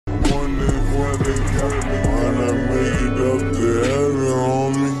When I made it up to heaven,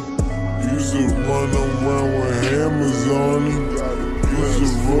 homie. Used to run around with hammers on him. Used to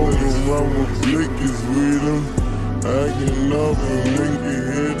roll around with blickers with him. Acting up and nigga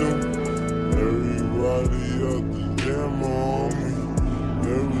hit him. Everybody out the jam on me.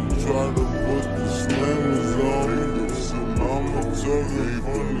 Never try to put the slammers on me. I'ma talk it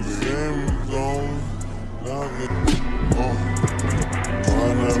from the slammers on me.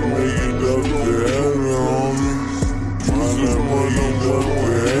 When I made it up to heaven, homie. When I made it up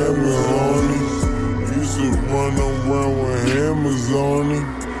to heaven, homie. Used to run around with hammers on him.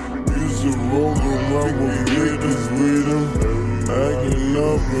 Used to roll around with niggas with him. Acting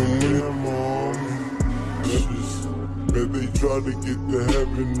up and with him, homie. Bet they try to get to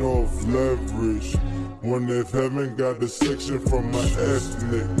heaven off leverage. Wonder if heaven got a section from my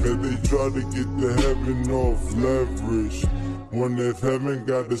ethnic. Bet they try to get to heaven off leverage. Wonder if heaven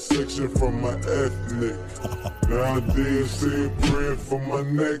got a section from my ethnic. Nowadays say a prayer for my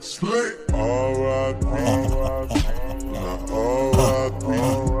next slick. R.I.P. Now R.I.P.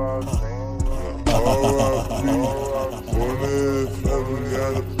 R.I.P. Wonder if heaven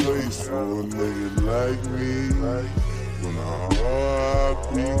got a place for a nigga like me. When I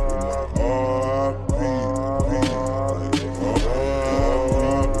R.I.P. When I R.I.P.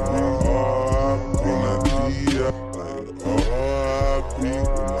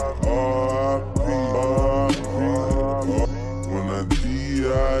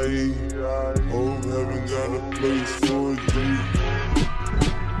 Hope heaven got a place for you.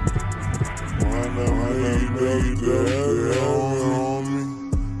 When I made it up to heaven, homie.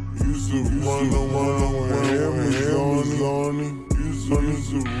 Used to run around with hammers on him. Used to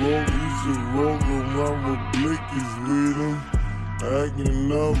roll around with blickers with him. Acting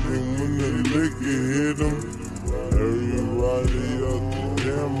up and when the liquor hit him. Everybody out the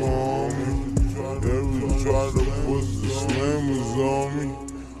jam on me. Never try to put the slammers on me.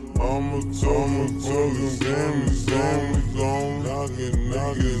 I'ma talking slammers on me. Knocking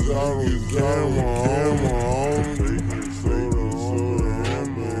niggas out on camera.